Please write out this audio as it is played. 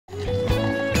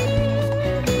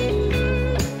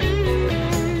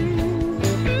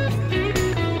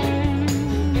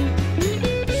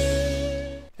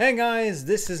Hey guys,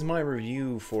 this is my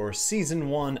review for season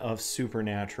 1 of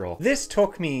Supernatural. This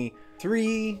took me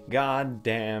 3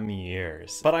 goddamn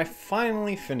years, but I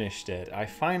finally finished it. I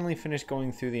finally finished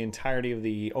going through the entirety of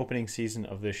the opening season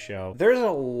of this show. There's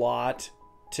a lot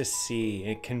to see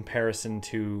in comparison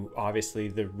to obviously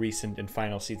the recent and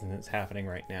final season that's happening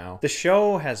right now. The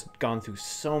show has gone through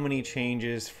so many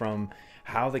changes, from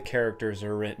how the characters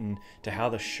are written to how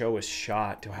the show is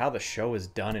shot to how the show is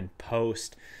done in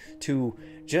post to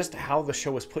just how the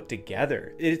show is put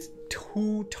together. It's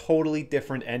two totally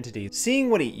different entities.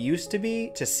 Seeing what it used to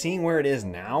be to seeing where it is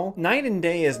now, night and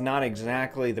day is not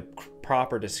exactly the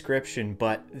proper description,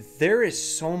 but there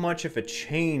is so much of a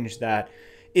change that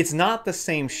it's not the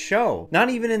same show, not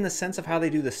even in the sense of how they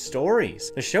do the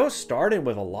stories. The show started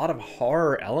with a lot of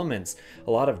horror elements,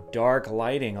 a lot of dark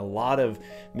lighting, a lot of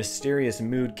mysterious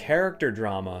mood character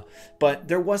drama, but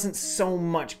there wasn't so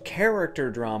much character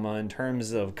drama in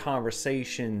terms of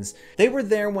conversations. They were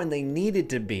there when they needed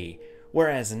to be,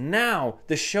 whereas now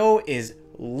the show is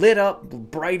lit up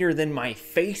brighter than my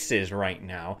face is right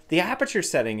now. The aperture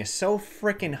setting is so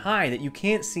freaking high that you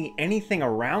can't see anything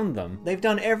around them. They've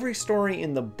done every story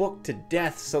in the book to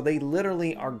death, so they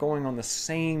literally are going on the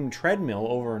same treadmill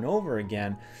over and over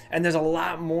again, and there's a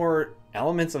lot more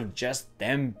elements of just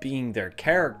them being their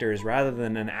characters rather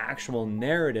than an actual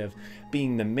narrative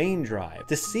being the main drive.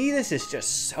 To see this is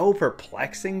just so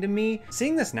perplexing to me.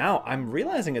 Seeing this now, I'm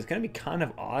realizing it's going to be kind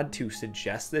of odd to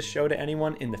suggest this show to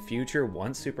anyone in the future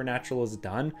once Supernatural is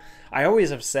done. I always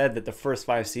have said that the first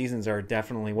 5 seasons are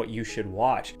definitely what you should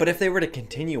watch, but if they were to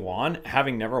continue on,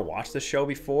 having never watched the show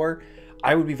before,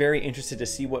 I would be very interested to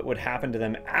see what would happen to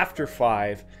them after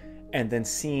 5, and then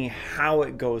seeing how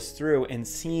it goes through and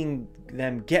seeing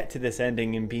them get to this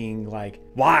ending and being like,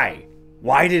 why?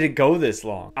 Why did it go this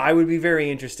long? I would be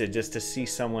very interested just to see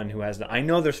someone who has I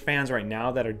know there's fans right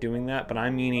now that are doing that, but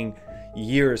I'm meaning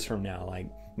years from now, like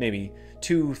maybe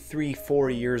 2, 3, 4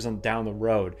 years down the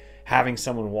road, having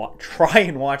someone try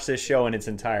and watch this show in its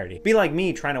entirety. Be like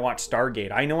me trying to watch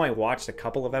Stargate. I know I watched a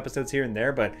couple of episodes here and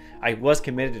there, but I was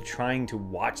committed to trying to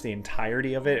watch the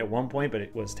entirety of it at one point, but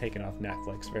it was taken off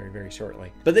Netflix very, very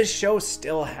shortly. But this show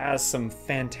still has some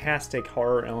fantastic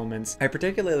horror elements. I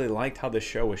particularly liked how the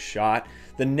show was shot.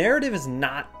 The narrative is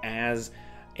not as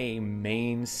a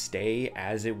mainstay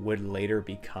as it would later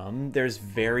become. There's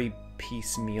very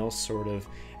piecemeal sort of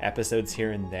episodes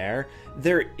here and there.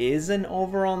 There is an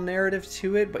overall narrative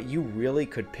to it, but you really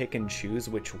could pick and choose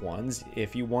which ones.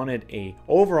 If you wanted a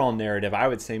overall narrative, I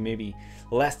would say maybe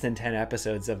less than 10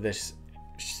 episodes of this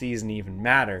season even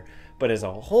matter, but as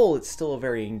a whole it's still a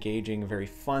very engaging, very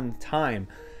fun time.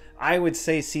 I would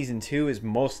say season 2 is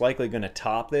most likely going to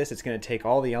top this. It's going to take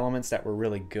all the elements that were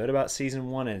really good about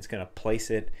season 1 and it's going to place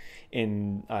it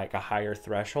in like a higher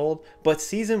threshold. But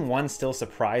season 1 still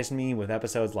surprised me with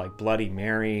episodes like Bloody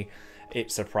Mary.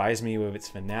 It surprised me with its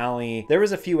finale. There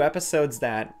was a few episodes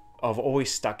that have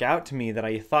always stuck out to me that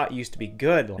I thought used to be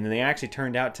good, and they actually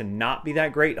turned out to not be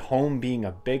that great, Home being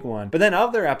a big one. But then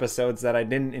other episodes that I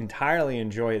didn't entirely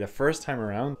enjoy the first time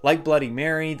around, like Bloody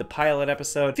Mary, the pilot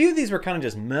episode. A few of these were kind of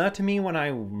just meh to me when I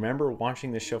remember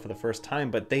watching this show for the first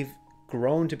time, but they've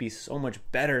grown to be so much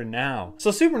better now. So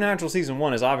Supernatural season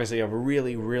 1 is obviously a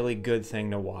really, really good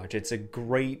thing to watch. It's a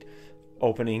great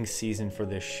opening season for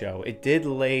this show. It did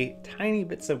lay tiny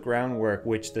bits of groundwork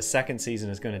which the second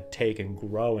season is going to take and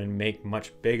grow and make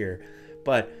much bigger,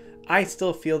 but I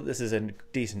still feel that this is a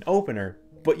decent opener.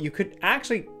 But you could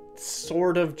actually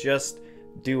sort of just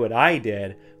do what I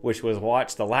did, which was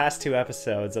watch the last 2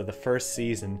 episodes of the first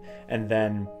season and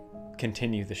then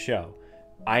continue the show.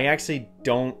 I actually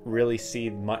don't really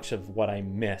see much of what I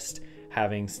missed,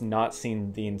 having not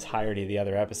seen the entirety of the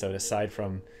other episode aside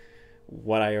from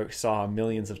what I saw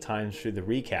millions of times through the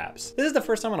recaps. This is the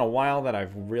first time in a while that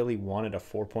I've really wanted a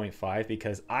 4.5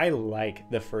 because I like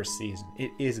the first season.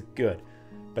 It is good.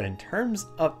 But in terms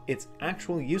of its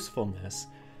actual usefulness,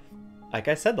 like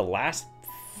I said, the last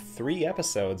 3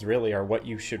 episodes really are what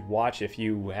you should watch if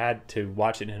you had to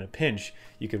watch it in a pinch.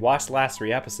 You could watch the last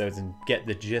 3 episodes and get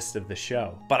the gist of the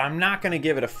show. But I'm not going to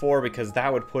give it a 4 because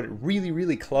that would put it really,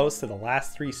 really close to the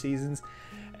last 3 seasons.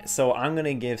 So I'm going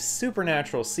to give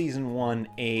Supernatural season 1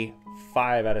 a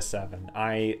 5 out of 7.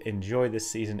 I enjoyed this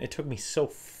season. It took me so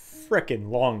freaking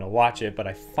long to watch it, but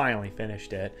I finally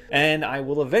finished it. And I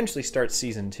will eventually start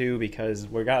season 2 because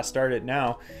we got to start it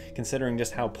now, considering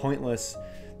just how pointless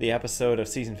the episode of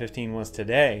season 15 was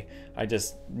today. I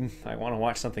want to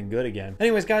watch something good again.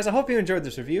 Anyways, guys, I hope you enjoyed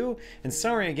this review, and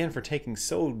sorry again for taking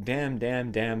so damn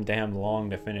long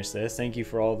to finish this. Thank you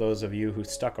for all those of you who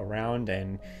stuck around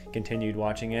and continued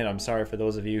watching it. I'm sorry for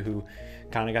those of you who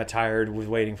kind of got tired with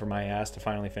waiting for my ass to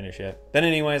finally finish it. Then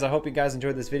anyways, I hope you guys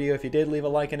enjoyed this video. If you did, leave a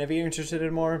like, and if you're interested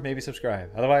in more, maybe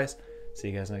subscribe. Otherwise, see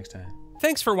you guys next time.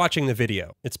 Thanks for watching the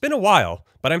video. It's been a while,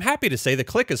 but I'm happy to say the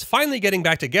Clique is finally getting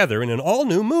back together in an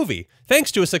all-new movie,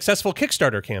 thanks to a successful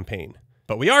Kickstarter campaign.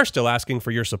 But we are still asking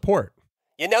for your support.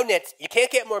 You know, Nitz, you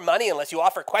can't get more money unless you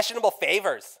offer questionable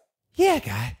favors. Yeah,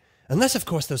 guy. Unless, of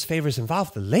course, those favors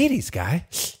involve the ladies, guy.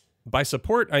 By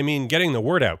support, I mean getting the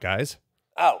word out, guys.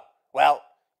 Oh, well,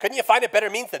 couldn't you find a better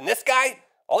means than this guy?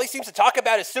 All he seems to talk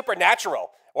about is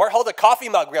supernatural, or hold a coffee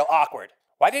mug real awkward.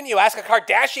 Why didn't you ask a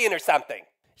Kardashian or something?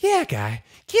 Yeah, guy.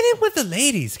 Get in with the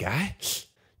ladies, guy.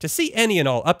 To see any and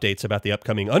all updates about the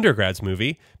upcoming Undergrads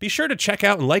movie, be sure to check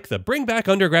out and like the Bring Back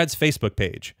Undergrads Facebook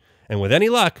page. And with any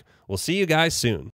luck, we'll see you guys soon.